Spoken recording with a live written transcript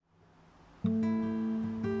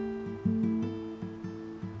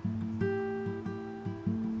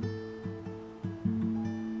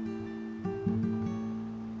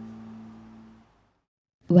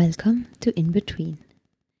Welcome to In Between.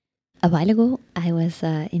 A while ago, I was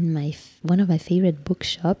in one of my favorite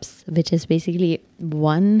bookshops, which is basically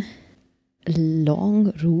one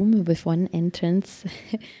long room with one entrance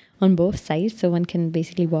on both sides, so one can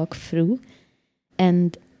basically walk through.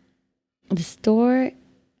 And the store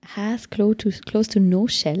has close to no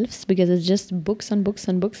shelves because it's just books on books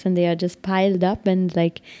on books, and they are just piled up, and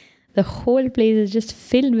like the whole place is just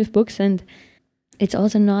filled with books, and it's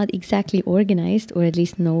also not exactly organized, or at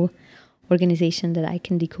least no organization that I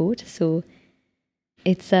can decode. So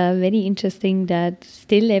it's very interesting that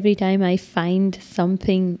still every time I find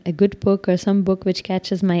something, a good book or some book which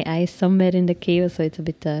catches my eye somewhere in the chaos, so it's a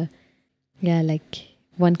bit, like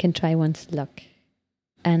one can try one's luck.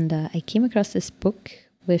 And I came across this book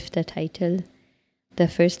with the title The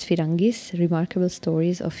First Firangis, Remarkable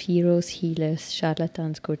Stories of Heroes, Healers,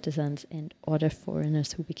 Charlatans, Courtesans, and Other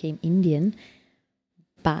Foreigners Who Became Indian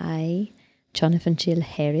by Jonathan Chill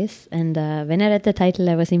Harris. And when I read the title,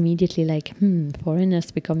 I was immediately like,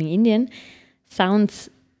 foreigners becoming Indian sounds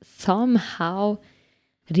somehow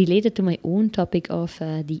related to my own topic of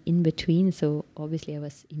the in-between. So obviously I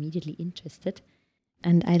was immediately interested.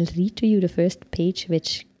 And I'll read to you the first page,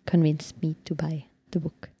 which convinced me to buy the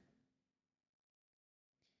book.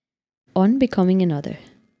 On becoming another.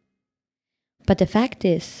 But the fact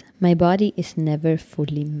is, my body is never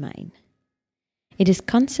fully mine. It is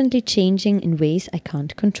constantly changing in ways I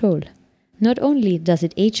can't control. Not only does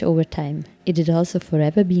it age over time, it is also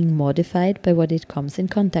forever being modified by what it comes in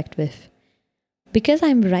contact with. Because I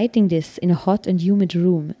am writing this in a hot and humid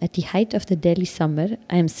room at the height of the Delhi summer,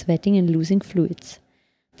 I am sweating and losing fluids.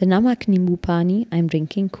 The namak nimbu pani I am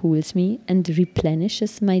drinking cools me and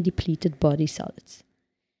replenishes my depleted body solids.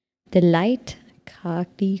 The light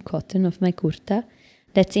khaki cotton of my kurta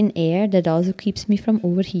lets in air that also keeps me from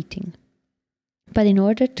overheating. But in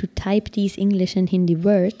order to type these English and Hindi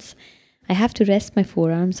words, I have to rest my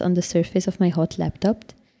forearms on the surface of my hot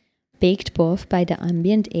laptop, baked both by the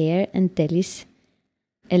ambient air and Delhi's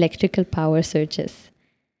electrical power surges.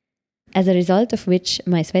 As a result of which,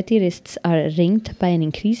 my sweaty wrists are ringed by an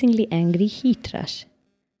increasingly angry heat rush.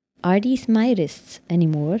 Are these my wrists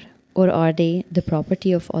anymore, or are they the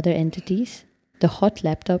property of other entities? The hot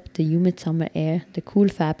laptop, the humid summer air, the cool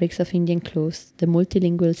fabrics of Indian clothes, the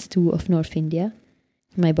multilingual stew of North India?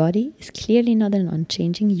 My body is clearly not an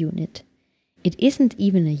unchanging unit. It isn't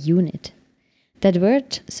even a unit. That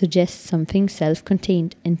word suggests something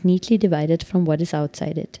self-contained and neatly divided from what is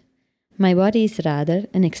outside it. My body is rather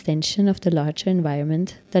an extension of the larger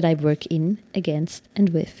environment that I work in, against, and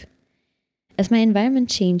with. As my environment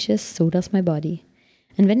changes, so does my body.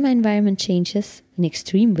 And when my environment changes in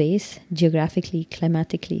extreme ways, geographically,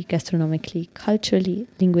 climatically, gastronomically, culturally,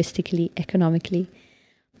 linguistically, economically,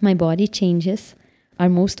 my body changes are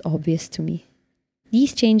most obvious to me.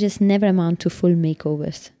 These changes never amount to full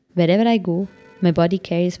makeovers. Wherever I go, my body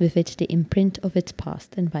carries with it the imprint of its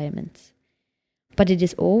past environments. But it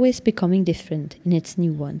is always becoming different in its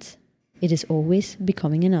new ones. It is always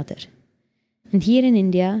becoming another. And here in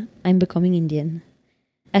India, I'm becoming Indian,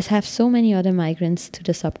 as have so many other migrants to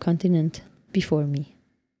the subcontinent before me.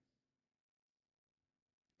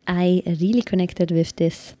 I really connected with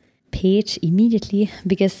this page immediately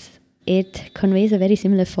because it conveys a very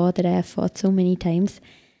similar thought that I have thought so many times.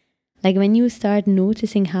 Like when you start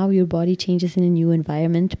noticing how your body changes in a new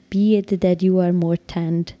environment, be it that you are more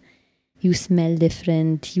tanned, you smell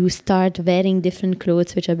different, you start wearing different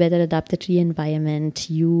clothes which are better adapted to the environment,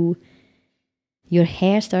 your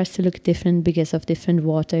hair starts to look different because of different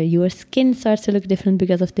water, your skin starts to look different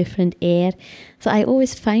because of different air. So I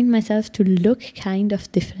always find myself to look kind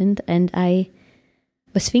of different, and I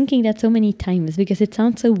was thinking that so many times because it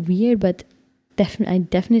sounds so weird, but I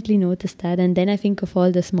definitely noticed that. And then I think of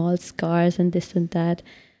all the small scars and this and that,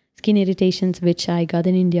 skin irritations which I got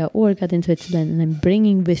in India or got in Switzerland, and I'm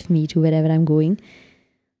bringing with me to wherever I'm going.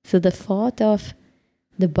 So the thought of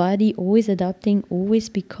the body always adapting, always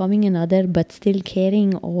becoming another, but still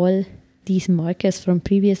carrying all these markers from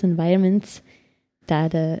previous environments,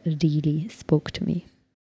 that really spoke to me.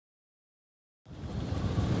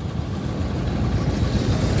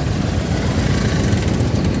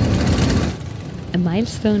 A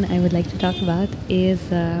milestone I would like to talk about is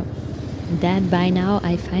that by now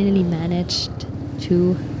I finally managed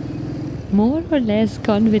to more or less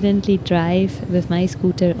confidently drive with my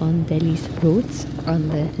scooter on Delhi's roads, on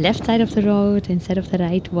the left side of the road instead of the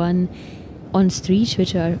right one, on streets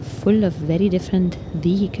which are full of very different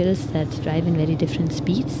vehicles that drive in very different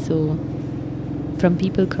speeds. So from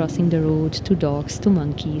people crossing the road, to dogs, to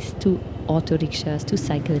monkeys, to auto rickshaws, to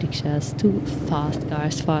cycle rickshaws, to fast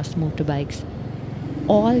cars, fast motorbikes,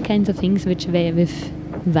 all kinds of things which were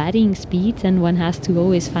with varying speeds, and one has to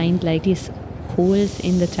always find like these holes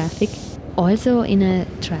in the traffic. Also in a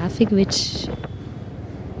traffic which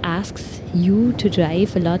asks you to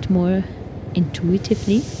drive a lot more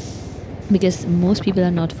intuitively, because most people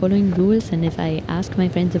are not following rules. And if I ask my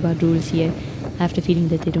friends about rules here, I have the feeling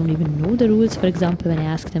that they don't even know the rules. For example, when I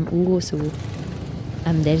ask them,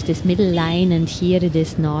 there's this middle line and here it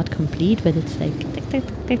is not complete, but it's like tick, tick,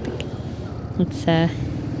 tick, tick, tick.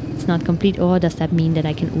 It's not complete. Oh, does that mean that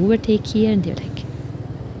I can overtake here? And they're like,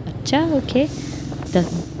 acha, okay.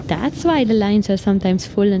 That's why the lines are sometimes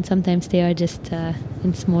full and sometimes they are just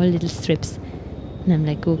in small little strips. And I'm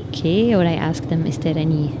like, okay. Or I ask them, is there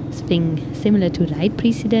anything similar to right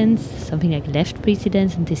precedence, something like left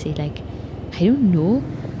precedence? And they say like, I don't know.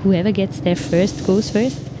 Whoever gets there first goes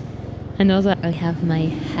first. And also I have my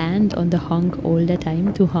hand on the honk all the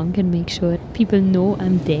time to honk and make sure people know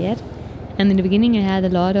I'm there. And in the beginning I had a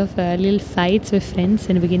lot of little fights with friends.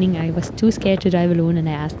 In the beginning I was too scared to drive alone, and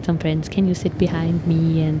I asked some friends, can you sit behind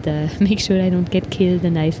me and make sure I don't get killed?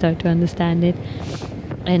 And I start to understand it.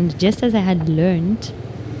 And just as I had learned,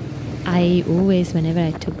 I always, whenever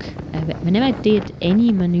I did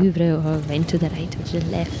any maneuver or went to the right or to the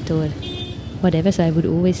left or whatever, so I would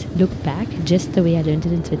always look back, just the way I learned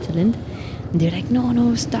it in Switzerland. And they're like,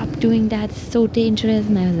 no, stop doing that, it's so dangerous.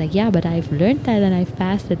 And I was like, yeah, but I've learned that and I've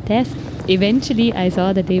passed the test. Eventually I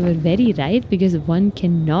saw that they were very right, because one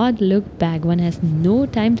cannot look back. One has no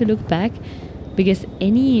time to look back, because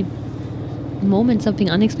any moment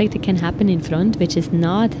something unexpected can happen in front, which is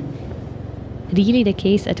not really the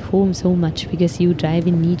case at home so much, because you drive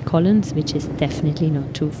in neat columns, which is definitely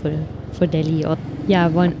not true for Delhi. Or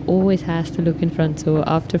one always has to look in front. So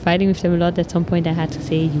after fighting with them a lot, at some point I had to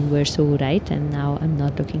say, you were so right, and now I'm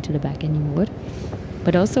not looking to the back anymore.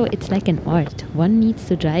 But also it's like an art. One needs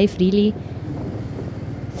to drive really,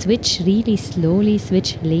 switch really slowly,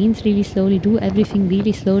 switch lanes really slowly, do everything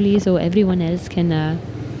really slowly, so everyone else can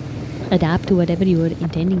adapt to whatever you are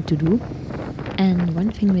intending to do. And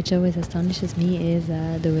one thing which always astonishes me is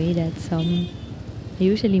the way that some,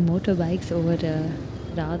 usually motorbikes or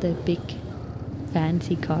rather big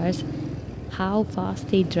fancy cars, how fast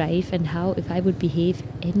they drive, and how if I would behave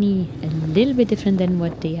a little bit different than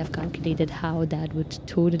what they have calculated, how that would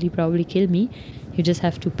totally probably kill me. You just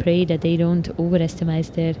have to pray that they don't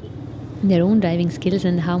overestimate their own driving skills,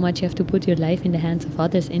 and how much you have to put your life in the hands of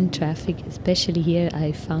others in traffic, especially here.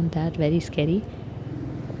 I found that very scary.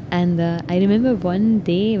 And I remember one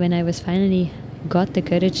day when I was finally got the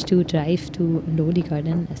courage to drive to Lodi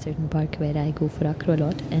Garden, a certain park where I go for acro a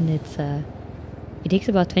lot, and it takes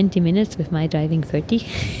about 20 minutes with my driving 30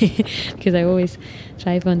 because I always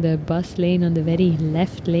drive on the bus lane, on the very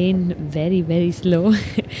left lane, very, very slow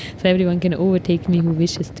so everyone can overtake me who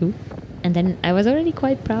wishes to. And then I was already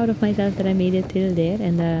quite proud of myself that I made it till there.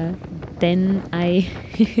 And then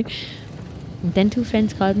then two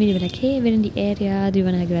friends called me. They were like, hey, we're in the area, do you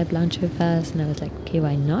want to grab lunch with us? And I was like, okay,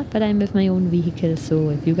 why not? But I'm with my own vehicle, so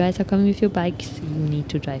if you guys are coming with your bikes, you need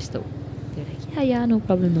to drive slow. They're like, yeah, no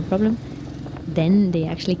problem. Then they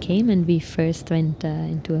actually came, and we first went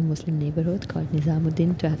into a Muslim neighborhood called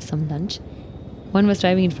Nizamuddin to have some lunch. One was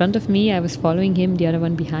driving in front of me, I was following him, the other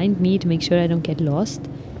one behind me to make sure I don't get lost.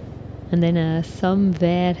 And then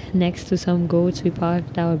somewhere next to some goats we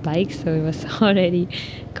parked our bikes, so it was already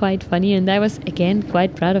quite funny. And I was again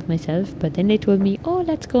quite proud of myself. But then they told me, oh,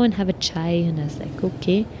 let's go and have a chai. And I was like,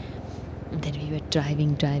 okay. And then we were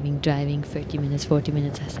driving 30 minutes, 40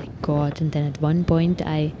 minutes. I was like, God. And then at one point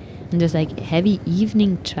and there's like heavy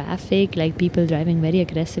evening traffic, like people driving very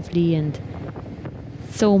aggressively and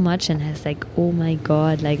so much. And I was like, oh my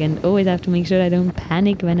God, like, and always have to make sure I don't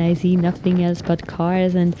panic when I see nothing else but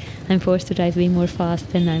cars, and I'm forced to drive way more fast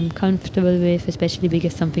than I'm comfortable with, especially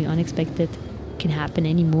because something unexpected can happen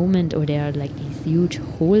any moment, or there are like these huge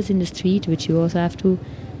holes in the street which you also have to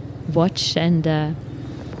watch, and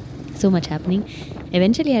so much happening.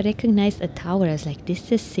 Eventually I recognized a tower. I was like,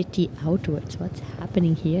 this is city outwards, what's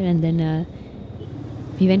happening here? And then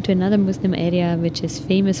we went to another Muslim area which is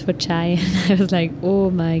famous for chai, and I was like,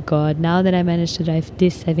 oh my God, now that I managed to drive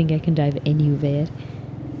this, I think I can drive anywhere.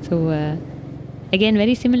 So again,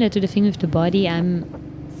 very similar to the thing with the body, I'm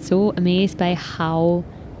so amazed by how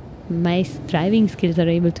my driving skills are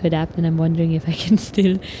able to adapt, and I'm wondering if I can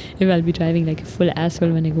still, if I'll be driving like a full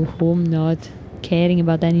asshole when I go home, not caring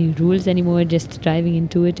about any rules anymore, just driving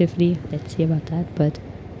intuitively. Let's see about that. But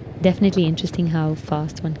definitely interesting how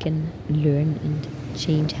fast one can learn and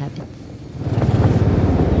change habits.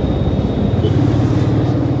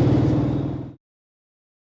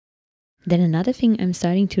 Then another thing I'm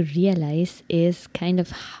starting to realize is kind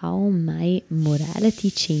of how my morality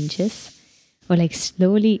changes, or like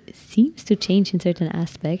slowly seems to change in certain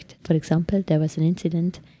aspect. For example, there was an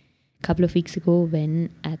incident a couple of weeks ago when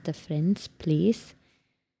at a friend's place,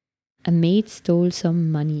 a maid stole some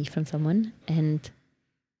money from someone, and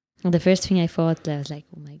the first thing I thought, I was like,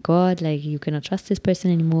 oh my God, like you cannot trust this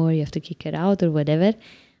person anymore, you have to kick her out or whatever.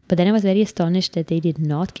 But then I was very astonished that they did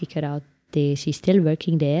not kick her out. She's still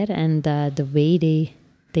working there, and the way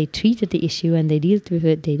they treated the issue and they dealt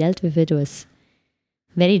with it was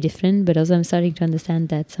very different. But also I'm starting to understand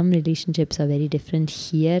that some relationships are very different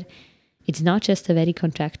here. It's not just a very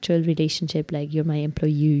contractual relationship, like you're my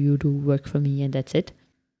employee, you do work for me and that's it.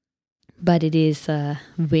 But it is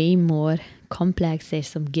way more complex. There's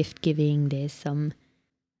some gift giving, there's some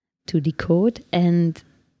to decode. And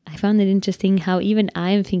I found it interesting how even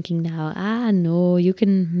I'm thinking now, no, you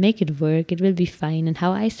can make it work, it will be fine. And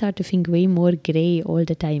how I start to think way more grey all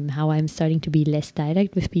the time, how I'm starting to be less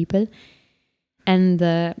direct with people. And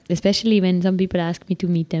especially when some people ask me to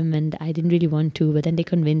meet them and I didn't really want to, but then they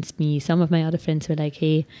convinced me. Some of my other friends were like,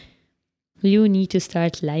 hey, you need to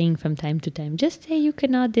start lying from time to time. Just say you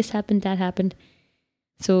cannot, this happened, that happened.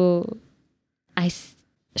 So I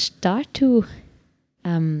start to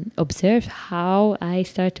observe how I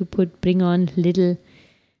start to bring on little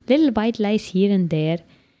white lies here and there,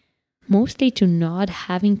 mostly to not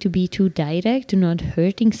having to be too direct, to not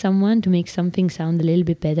hurting someone, to make something sound a little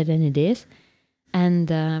bit better than it is.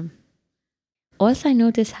 And also I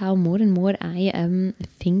notice how more and more I am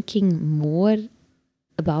thinking more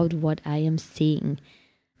about what I am saying.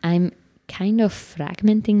 I'm kind of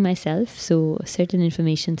fragmenting myself, so certain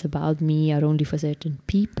informations about me are only for certain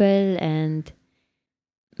people, and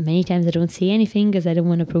many times I don't say anything because I don't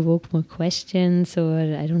want to provoke more questions, or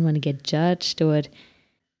I don't want to get judged, or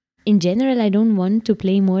in general I don't want to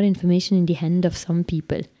play more information in the hand of some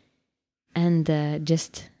people, and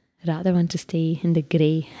just rather want to stay in the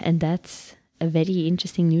grey. And that's a very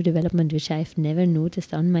interesting new development which I've never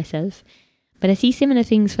noticed on myself. But I see similar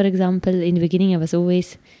things. For example, in the beginning I was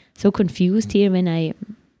always so confused here when I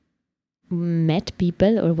met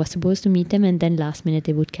people or was supposed to meet them, and then last minute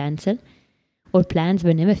they would cancel, or plans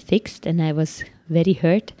were never fixed, and I was very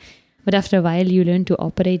hurt. But after a while you learn to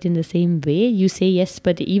operate in the same way. You say yes,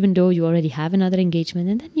 but even though you already have another engagement,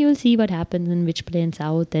 and then you'll see what happens and which plans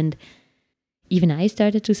out. And even I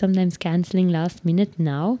started to sometimes cancelling last minute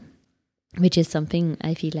now, which is something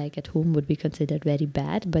I feel like at home would be considered very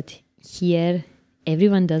bad, but here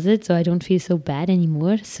everyone does it, so I don't feel so bad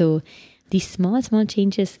anymore. So these small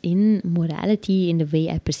changes in morality, in the way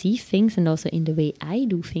I perceive things, and also in the way I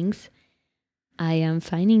do things, I am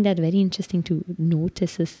finding that very interesting to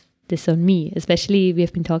notice this on me. Especially we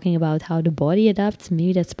have been talking about how the body adapts.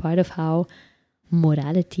 Maybe that's part of how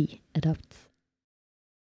morality adapts.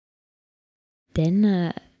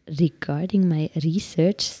 Then regarding my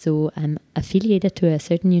research, so I'm affiliated to a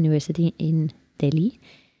certain university in Delhi.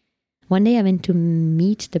 One day I went to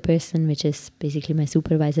meet the person which is basically my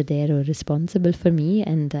supervisor there, or responsible for me,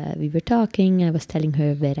 and we were talking. I was telling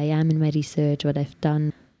her where I am in my research, what I've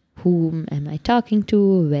done, whom am I talking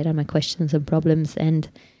to, where are my questions and problems. And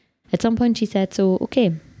at some point she said, so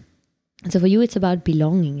for you it's about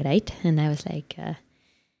belonging, right? And I was like,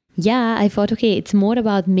 yeah, I thought, okay, it's more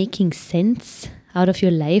about making sense out of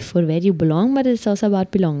your life for where you belong, but it's also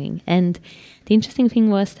about belonging. And the interesting thing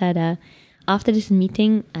was that after this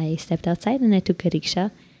meeting, I stepped outside and I took a rickshaw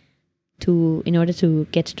in order to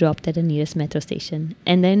get dropped at the nearest metro station.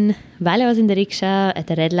 And then while I was in the rickshaw at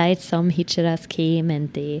the red light, some hitcheras came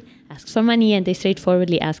and they asked for money, and they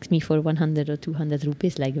straightforwardly asked me for 100 or 200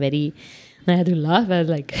 rupees, like very, I had to laugh. I was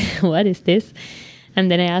like, what is this?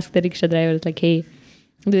 And then I asked the rickshaw driver, I was like, hey,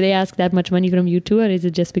 do they ask that much money from you too, or is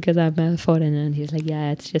it just because I'm a foreigner? And he was like,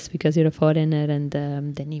 yeah, it's just because you're a foreigner. And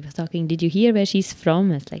then he was talking, did you hear where she's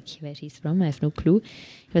from? I was like, where she's from? I have no clue.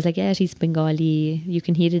 He was like, yeah, she's Bengali. You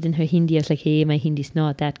can hear it in her Hindi. I was like, hey, my Hindi's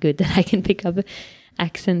not that good that I can pick up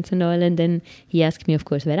accents and all. And then he asked me, of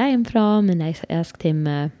course, where I am from. And I asked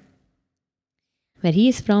him where he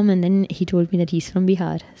is from, and then he told me that he's from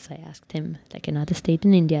Bihar. So I asked him, like another state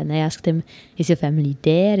in India, and I asked him, is your family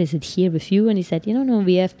there? Is it here with you? And he said, no,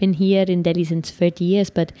 we have been here in Delhi since 30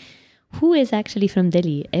 years, but who is actually from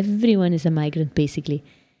Delhi? Everyone is a migrant, basically.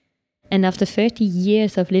 And after 30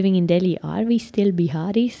 years of living in Delhi, are we still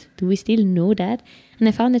Biharis? Do we still know that? And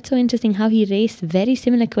I found it so interesting how he raised very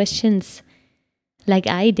similar questions like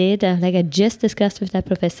I did, like I just discussed with that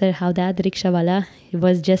professor, how that rickshawala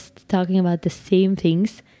was just talking about the same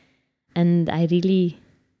things. And I really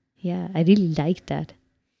liked that.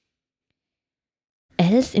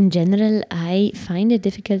 Else, in general, I find it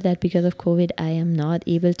difficult that because of COVID, I am not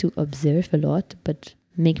able to observe a lot. But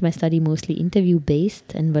make my study mostly interview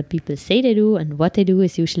based, and what people say they do and what they do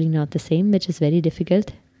is usually not the same, which is very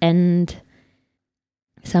difficult. And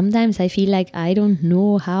sometimes I feel like I don't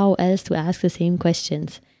know how else to ask the same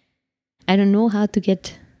questions. I don't know how to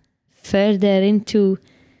get further into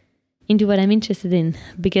what I'm interested in,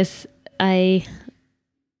 because I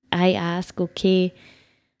ask, okay,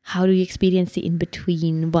 how do you experience the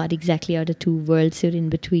in-between? What exactly are the two worlds you're in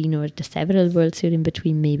between, or the several worlds you're in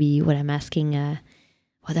between? Maybe what I'm asking,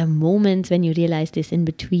 what are moments when you realize this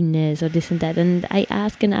in-betweenness or this and that? And I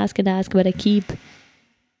ask and ask and ask, but I keep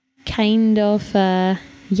kind of, I'm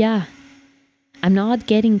not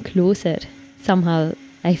getting closer somehow,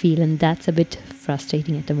 I feel, and that's a bit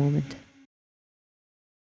frustrating at the moment.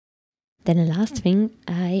 Then the last thing,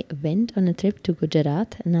 I went on a trip to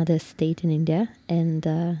Gujarat, another state in India, and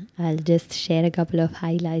I'll just share a couple of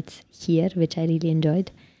highlights here, which I really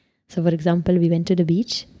enjoyed. So for example, we went to the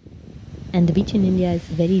beach, and the beach in India is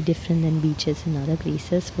very different than beaches in other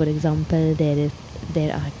places. For example,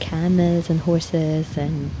 there are camels and horses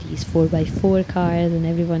and these 4x4 cars, and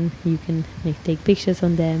everyone, you can take pictures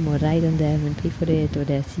on them or ride on them and pay for it. Or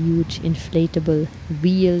there's huge inflatable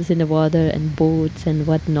wheels in the water and boats and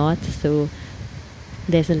whatnot. So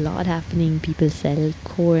there's a lot happening. People sell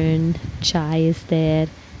corn, chai is there,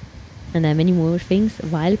 and there are many more things.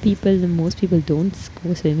 While most people don't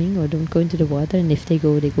go swimming or don't go into the water, and if they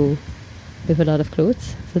go with a lot of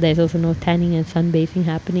clothes. So there's also no tanning and sunbathing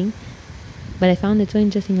happening. But I found it so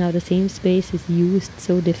interesting how the same space is used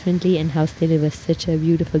so differently, and how still it was such a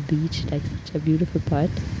beautiful beach, like such a beautiful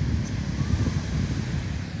part.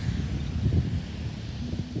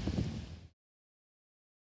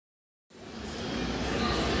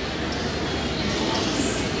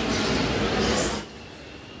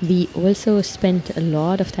 We also spent a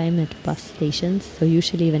lot of time at bus stations. So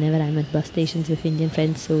usually whenever I'm at bus stations with Indian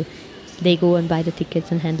friends, so they go and buy the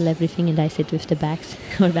tickets and handle everything, and I sit with the bags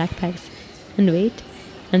or backpacks and wait.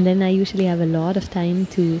 And then I usually have a lot of time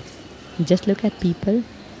to just look at people.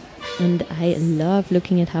 And I love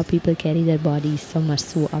looking at how people carry their bodies. Some are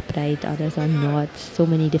so upright, others are not. So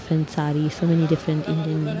many different saris, so many different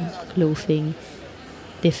Indian clothing,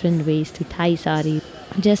 different ways to tie sari.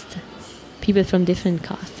 Just people from different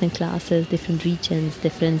castes and classes, different regions,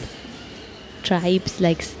 different tribes.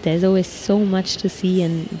 Like, there's always so much to see,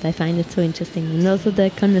 and I find it so interesting. And also the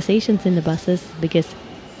conversations in the buses, because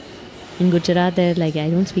in Gujarat, I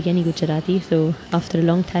don't speak any Gujarati, so after a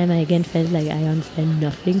long time I again felt like I understand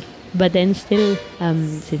nothing. But then still,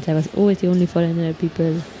 since I was always the only foreigner,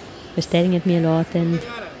 people were staring at me a lot, and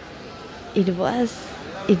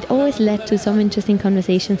it always led to some interesting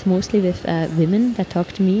conversations, mostly with women that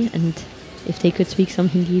talked to me, and if they could speak some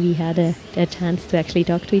Hindi, we had a chance to actually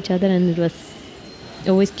talk to each other, and it was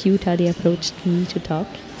always cute how they approached me to talk.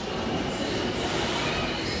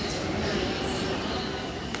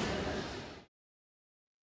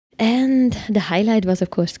 And the highlight was,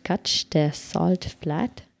 of course, Kutch, the salt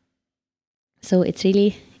flat. So it's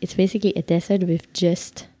basically a desert with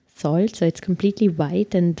just salt. So it's completely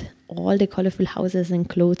white, and all the colorful houses and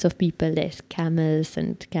clothes of people. There's camels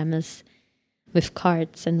with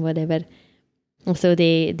carts and whatever. So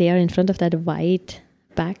they are in front of that white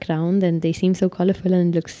background, and they seem so colorful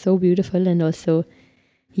and look so beautiful. And also,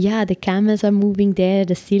 the camels are moving there,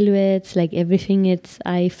 the silhouettes, like everything.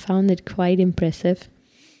 I found it quite impressive.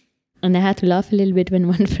 And I had to laugh a little bit when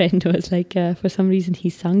one friend was like, for some reason he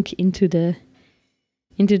sunk into the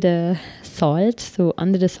salt. So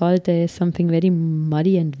under the salt there is something very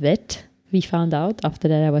muddy and wet. We found out. After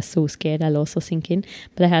that I was so scared I'll also sink in.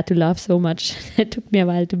 But I had to laugh so much. It took me a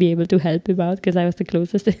while to be able to help him out, because I was the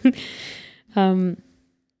closest. And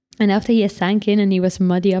after he had sank in and he was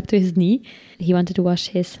muddy up to his knee, he wanted to wash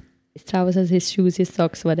his trousers, his shoes, his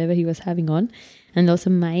socks, whatever he was having on. And also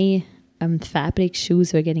my fabric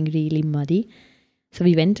shoes were getting really muddy. So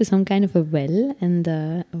we went to some kind of a well, and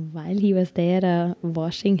while he was there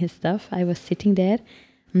washing his stuff, I was sitting there,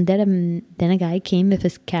 and then a guy came with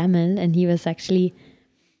his camel, and he was actually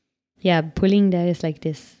pulling. There is like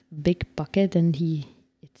this big bucket, and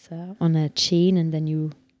it's on a chain, and then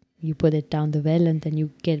you put it down the well, and then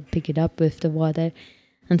you pick it up with the water.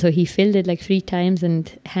 And so he filled it like 3 times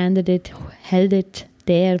and held it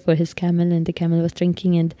there for his camel, and the camel was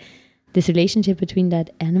drinking. And this relationship between that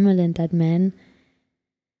animal and that man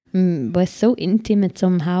was so intimate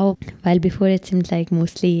somehow, while before it seemed like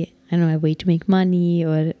mostly, I don't know, a way to make money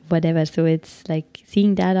or whatever. So it's like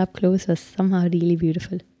seeing that up close was somehow really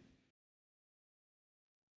beautiful.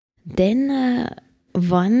 Then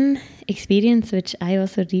one experience which I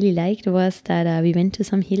also really liked was that we went to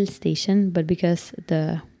some hill station, but because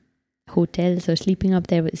the hotels or sleeping up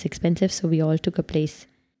there was expensive, so we all took a place,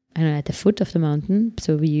 I don't know, at the foot of the mountain.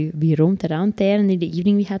 So we roamed around there, and in the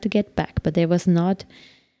evening we had to get back, but there was not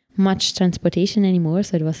much transportation anymore,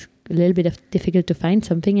 so it was a little bit difficult to find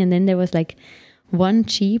something. And then there was like one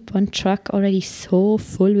truck already so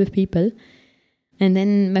full with people. And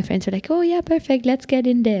then my friends were like, oh yeah, perfect, let's get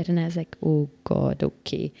in there. And I was like, oh God,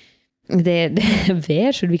 okay.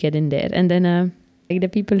 Where should we get in there? And then like the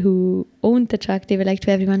people who owned the truck, they were like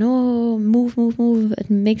to everyone, oh, move,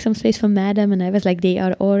 make some space for madam. And I was like, they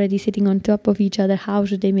are already sitting on top of each other. How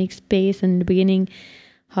should they make space? And in the beginning,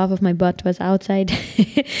 half of my butt was outside.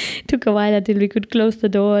 Took a while until we could close the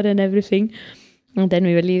door and everything. And then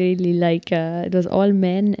we were really like, it was all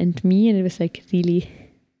men and me. And it was like really,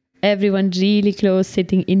 everyone really close,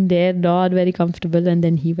 sitting in there, not very comfortable. And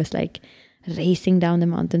then he was like racing down the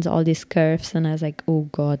mountains, all these curves. And I was like, oh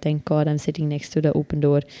God, thank God I'm sitting next to the open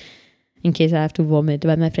door in case I have to vomit.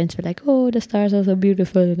 But my friends were like, oh, the stars are so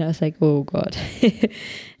beautiful. And I was like, oh God.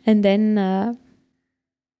 And then,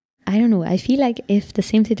 I don't know, I feel like if the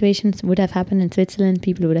same situations would have happened in Switzerland,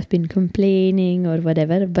 people would have been complaining or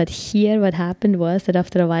whatever. But here what happened was that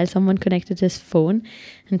after a while, someone connected his phone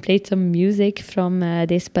and played some music from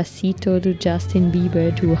Despacito to Justin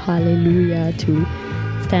Bieber to Hallelujah to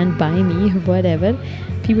Stand By Me, whatever.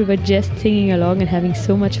 People were just singing along and having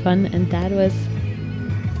so much fun. And that was,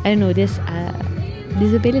 I don't know, this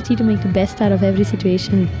ability to make the best out of every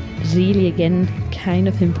situation really, again, kind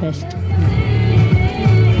of impressed me.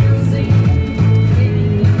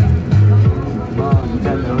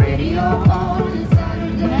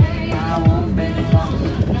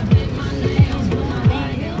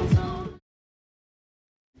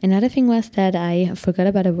 Another thing was that I forgot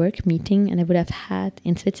about a work meeting, and I would have had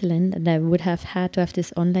in Switzerland, and I would have had to have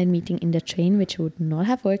this online meeting in the train, which would not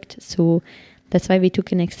have worked. So that's why we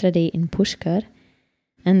took an extra day in Pushkar.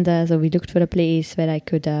 And so we looked for a place where I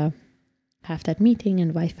could have that meeting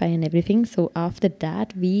and Wi-Fi and everything. So after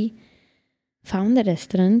that, we found a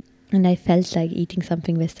restaurant, and I felt like eating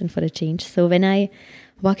something Western for a change. So when I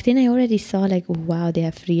walked in, I already saw like, oh, wow, they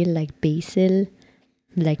have real like basil,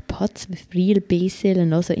 like pots with real basil,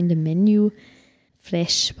 and also in the menu,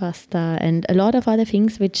 fresh pasta and a lot of other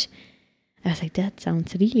things, which I was like, that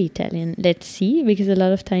sounds really Italian. Let's see, because a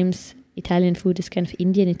lot of times Italian food is kind of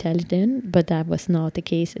Indian Italian, but that was not the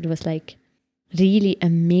case. It was like really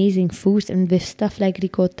amazing foods, and with stuff like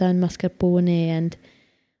ricotta and mascarpone and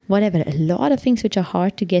whatever, a lot of things which are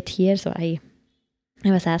hard to get here. So I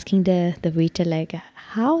was asking the waiter, like,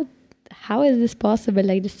 how is this possible?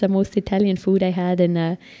 Like, this is the most Italian food I had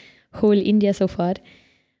in whole India so far,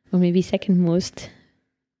 or maybe second most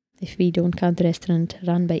if we don't count the restaurant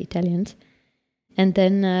run by Italians. And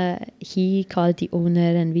then he called the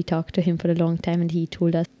owner, and we talked to him for a long time, and he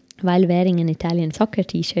told us, while wearing an Italian soccer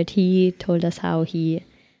t-shirt, he told us how he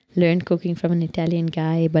learned cooking from an Italian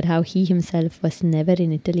guy, but how he himself was never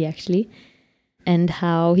in Italy actually, and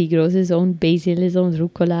how he grows his own basil, his own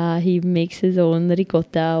rucola, he makes his own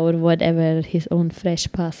ricotta or whatever, his own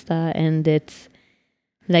fresh pasta. And it's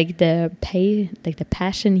like the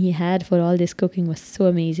passion he had for all this cooking was so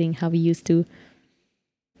amazing. How he used to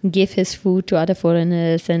give his food to other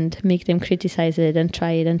foreigners and make them criticize it and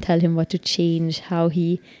try it and tell him what to change, how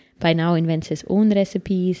he by now invents his own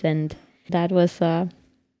recipes. And that was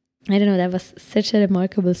I don't know, that was such a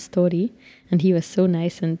remarkable story, and he was so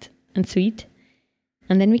nice and sweet.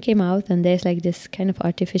 And then we came out, and there's like this kind of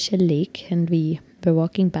artificial lake, and we were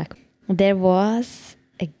walking back. There was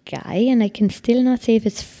a guy, and I can still not say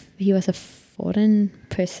if he was a foreign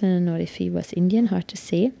person or if he was Indian, hard to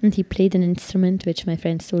say. And he played an instrument which my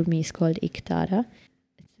friends told me is called iktara.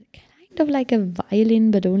 It's kind of like a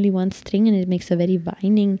violin, but only one string, and it makes a very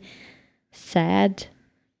whining, sad,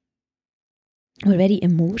 or very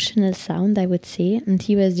emotional sound, I would say. And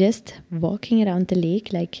he was just walking around the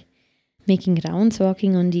lake, like making rounds,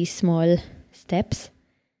 walking on these small steps.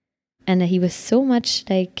 And he was so much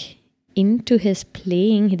like into his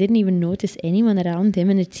playing, he didn't even notice anyone around him,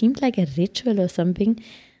 and it seemed like a ritual or something.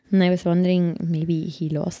 And I was wondering, maybe he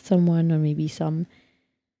lost someone, or maybe some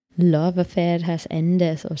love affair has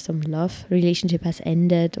ended, or some love relationship has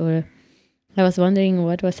ended, or I was wondering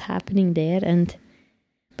what was happening there.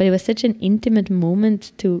 But it was such an intimate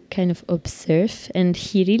moment to kind of observe, and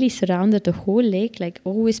he really surrounded the whole lake, like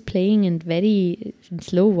always playing and very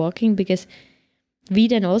slow walking, because we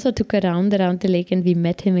then also took a round around the lake, and we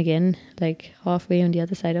met him again, like halfway on the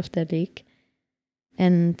other side of the lake.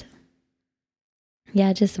 And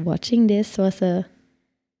yeah, just watching this was a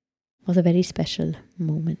very special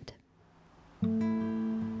moment.